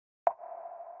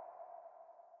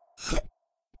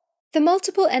The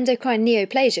multiple endocrine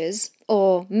neoplasias,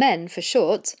 or MEN for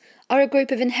short, are a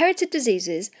group of inherited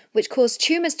diseases which cause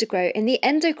tumours to grow in the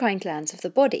endocrine glands of the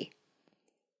body.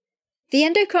 The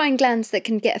endocrine glands that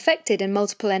can get affected in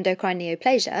multiple endocrine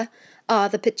neoplasia are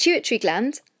the pituitary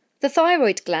gland, the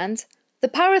thyroid gland, the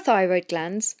parathyroid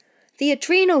glands, the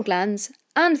adrenal glands,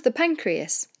 and the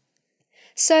pancreas.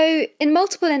 So, in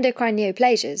multiple endocrine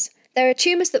neoplasias, there are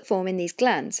tumours that form in these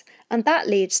glands, and that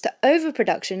leads to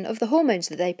overproduction of the hormones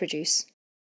that they produce.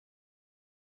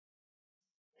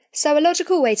 So a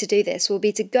logical way to do this will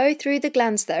be to go through the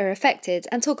glands that are affected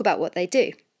and talk about what they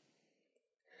do.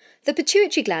 The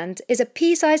pituitary gland is a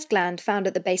pea-sized gland found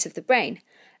at the base of the brain,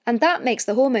 and that makes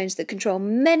the hormones that control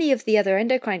many of the other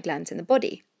endocrine glands in the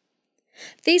body.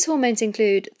 These hormones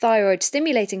include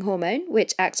thyroid-stimulating hormone,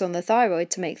 which acts on the thyroid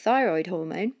to make thyroid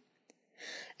hormone,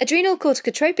 adrenal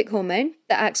corticotropic hormone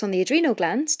that acts on the adrenal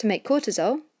glands to make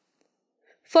cortisol,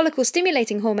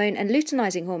 follicle-stimulating hormone and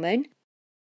luteinizing hormone,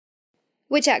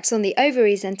 which acts on the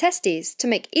ovaries and testes to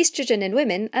make estrogen in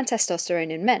women and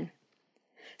testosterone in men.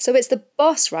 So it's the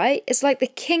boss, right? It's like the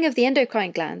king of the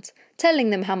endocrine glands, telling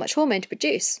them how much hormone to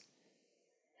produce.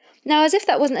 Now, as if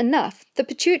that wasn't enough, the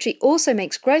pituitary also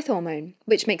makes growth hormone,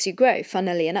 which makes you grow,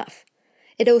 funnily enough.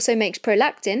 It also makes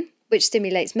prolactin, which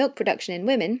stimulates milk production in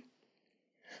women,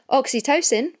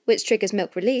 oxytocin, which triggers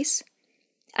milk release,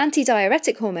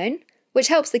 antidiuretic hormone, which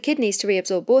helps the kidneys to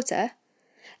reabsorb water,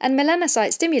 and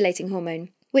melanocyte-stimulating hormone,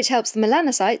 which helps the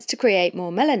melanocytes to create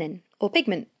more melanin, or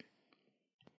pigment.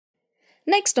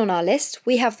 Next on our list,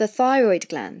 we have the thyroid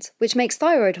gland, which makes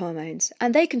thyroid hormones,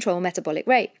 and they control metabolic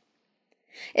rate.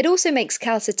 It also makes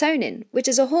calcitonin, which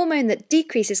is a hormone that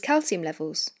decreases calcium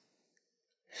levels.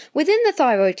 Within the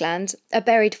thyroid gland are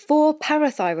buried 4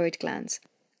 parathyroid glands,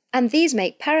 and these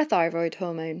make parathyroid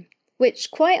hormone,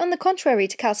 which, quite on the contrary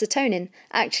to calcitonin,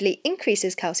 actually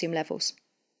increases calcium levels.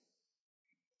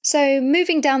 So,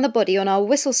 moving down the body on our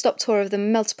whistle-stop tour of the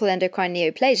multiple endocrine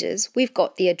neoplasias, we've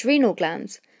got the adrenal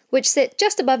glands, which sit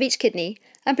just above each kidney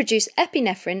and produce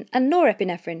epinephrine and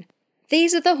norepinephrine.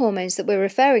 These are the hormones that we're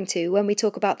referring to when we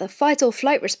talk about the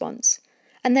fight-or-flight response,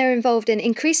 and they're involved in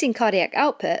increasing cardiac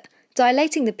output,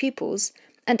 dilating the pupils,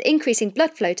 and increasing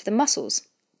blood flow to the muscles.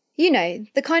 You know,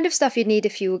 the kind of stuff you'd need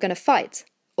if you were going to fight.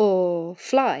 Or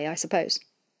fly, I suppose.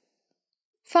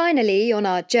 Finally, on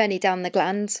our journey down the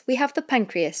glands, we have the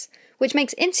pancreas, which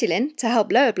makes insulin to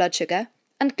help lower blood sugar,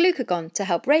 and glucagon to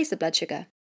help raise the blood sugar.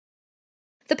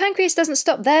 The pancreas doesn't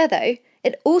stop there though,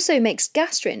 it also makes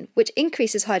gastrin, which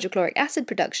increases hydrochloric acid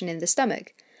production in the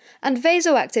stomach, and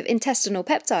vasoactive intestinal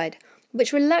peptide,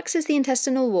 which relaxes the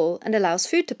intestinal wall and allows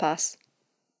food to pass.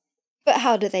 But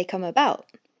how do they come about?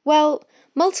 Well,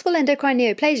 multiple endocrine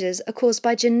neoplasias are caused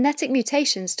by genetic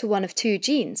mutations to one of 2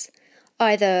 genes,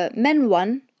 either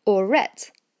MEN1 or RET.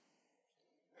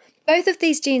 Both of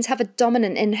these genes have a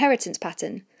dominant inheritance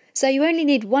pattern, so you only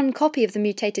need 1 copy of the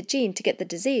mutated gene to get the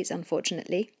disease,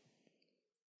 unfortunately.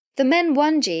 The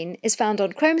MEN1 gene is found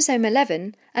on chromosome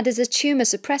 11 and is a tumour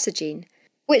suppressor gene,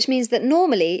 which means that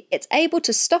normally it's able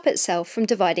to stop itself from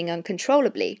dividing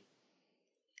uncontrollably.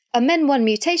 A MEN1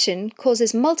 mutation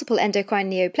causes multiple endocrine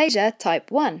neoplasia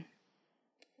type 1.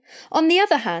 On the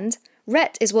other hand,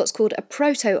 RET is what's called a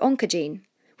proto-oncogene,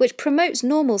 which promotes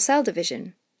normal cell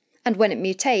division, and when it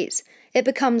mutates, it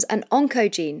becomes an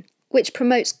oncogene, which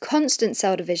promotes constant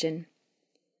cell division.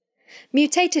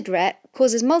 Mutated RET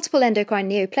causes multiple endocrine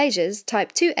neoplasias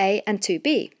type 2A and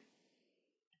 2B.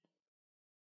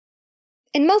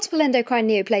 In multiple endocrine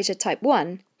neoplasia type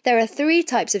 1, there are 3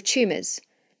 types of tumours.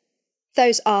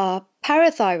 Those are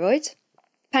parathyroid,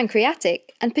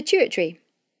 pancreatic, and pituitary.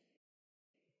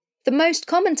 The most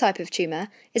common type of tumour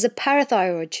is a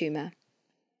parathyroid tumour.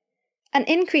 An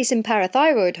increase in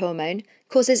parathyroid hormone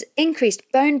causes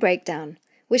increased bone breakdown,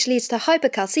 which leads to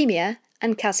hypercalcemia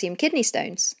and calcium kidney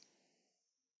stones.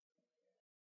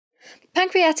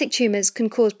 Pancreatic tumours can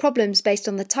cause problems based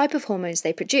on the type of hormones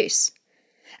they produce.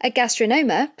 A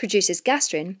gastrinoma produces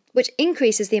gastrin, which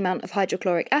increases the amount of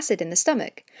hydrochloric acid in the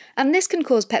stomach, and this can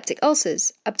cause peptic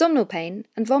ulcers, abdominal pain,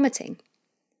 and vomiting.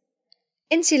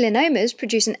 Insulinomas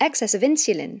produce an excess of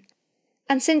insulin,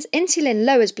 and since insulin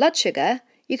lowers blood sugar,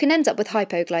 you can end up with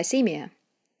hypoglycemia.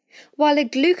 While a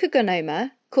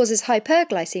glucagonoma causes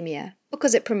hyperglycemia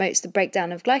because it promotes the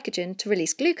breakdown of glycogen to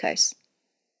release glucose.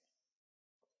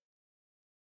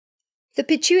 The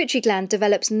pituitary gland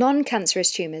develops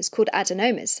non-cancerous tumours called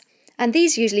adenomas, and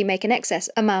these usually make an excess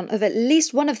amount of at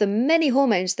least one of the many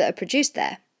hormones that are produced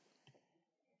there.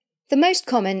 The most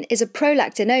common is a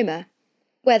prolactinoma,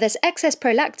 where there's excess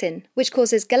prolactin, which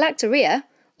causes galactorrhea,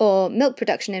 or milk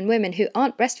production in women who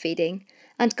aren't breastfeeding,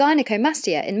 and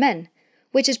gynecomastia in men,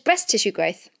 which is breast tissue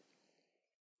growth.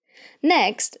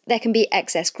 Next, there can be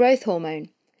excess growth hormone,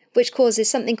 which causes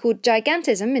something called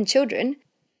gigantism in children,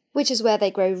 which is where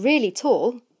they grow really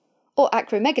tall, or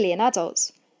acromegaly in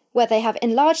adults, where they have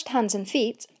enlarged hands and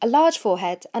feet, a large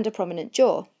forehead, and a prominent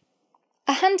jaw.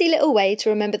 A handy little way to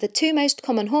remember the two most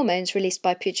common hormones released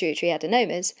by pituitary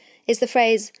adenomas is the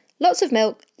phrase, lots of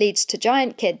milk leads to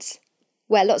giant kids,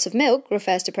 where lots of milk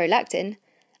refers to prolactin,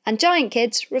 and giant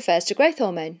kids refers to growth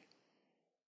hormone.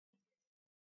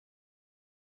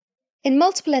 In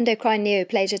multiple endocrine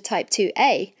neoplasia type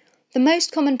 2A, the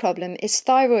most common problem is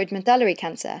thyroid medullary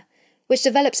cancer, which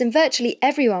develops in virtually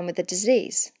everyone with the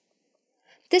disease.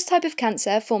 This type of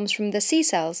cancer forms from the C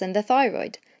cells in the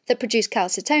thyroid that produce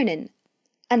calcitonin,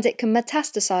 and it can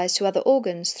metastasize to other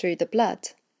organs through the blood.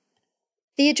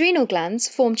 The adrenal glands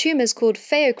form tumours called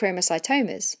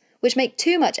pheochromocytomas, which make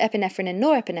too much epinephrine and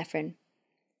norepinephrine.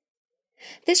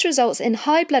 This results in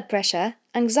high blood pressure,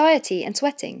 anxiety, and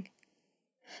sweating.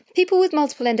 People with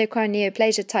multiple endocrine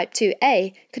neoplasia type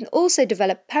 2A can also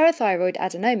develop parathyroid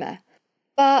adenoma,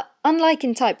 but unlike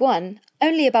in type 1,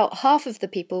 only about half of the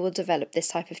people will develop this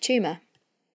type of tumour.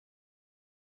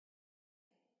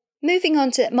 Moving on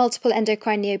to multiple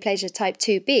endocrine neoplasia type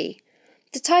 2B,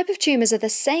 the type of tumours are the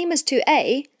same as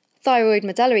 2A, thyroid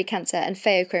medullary cancer and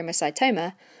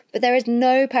pheochromocytoma, but there is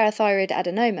no parathyroid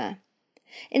adenoma.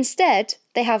 Instead,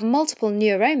 they have multiple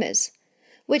neuromas,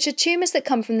 which are tumours that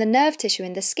come from the nerve tissue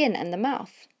in the skin and the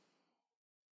mouth.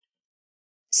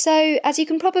 So, as you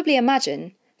can probably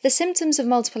imagine, the symptoms of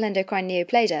multiple endocrine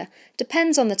neoplasia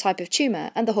depends on the type of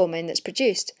tumour and the hormone that's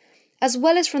produced, as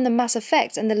well as from the mass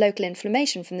effect and the local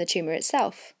inflammation from the tumour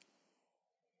itself.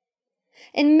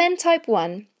 In men type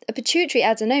 1, a pituitary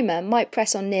adenoma might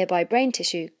press on nearby brain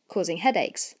tissue, causing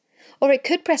headaches, or it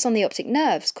could press on the optic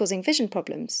nerves, causing vision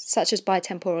problems, such as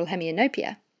bitemporal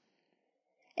hemianopia.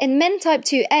 In men type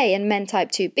 2A and men type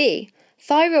 2B,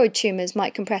 thyroid tumours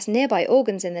might compress nearby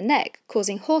organs in the neck,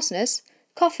 causing hoarseness,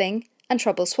 coughing, and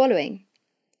trouble swallowing.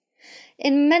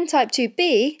 In men type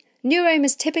 2B,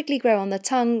 neuromas typically grow on the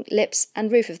tongue, lips,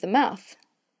 and roof of the mouth.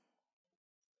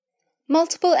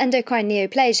 Multiple endocrine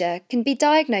neoplasia can be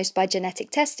diagnosed by genetic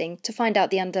testing to find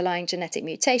out the underlying genetic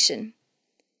mutation.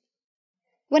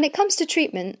 When it comes to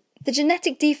treatment, the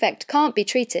genetic defect can't be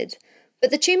treated, but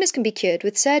the tumours can be cured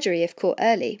with surgery if caught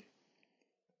early.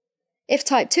 If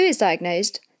type 2 is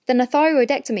diagnosed, then a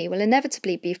thyroidectomy will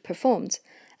inevitably be performed,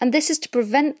 and this is to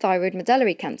prevent thyroid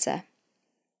medullary cancer.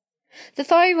 The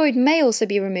thyroid may also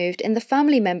be removed in the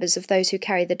family members of those who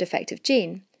carry the defective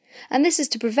gene, and this is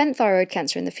to prevent thyroid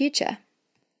cancer in the future.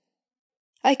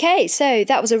 Okay, so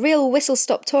that was a real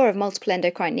whistle-stop tour of multiple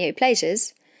endocrine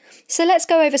neoplasias. So let's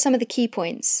go over some of the key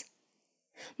points.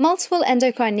 Multiple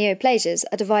endocrine neoplasias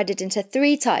are divided into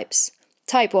three types: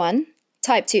 type 1,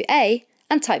 type 2A,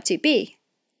 and type 2B.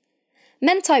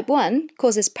 Men type 1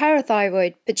 causes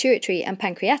parathyroid, pituitary, and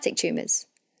pancreatic tumours.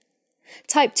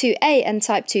 Type 2A and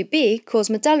type 2B cause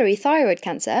medullary thyroid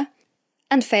cancer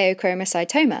and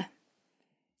pheochromocytoma.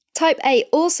 Type A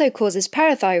also causes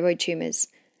parathyroid tumours,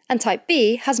 and type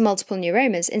B has multiple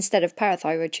neuromas instead of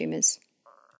parathyroid tumours.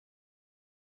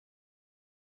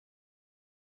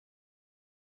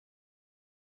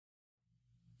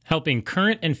 Helping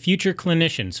current and future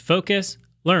clinicians focus,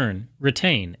 learn,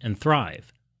 retain, and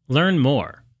thrive. Learn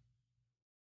more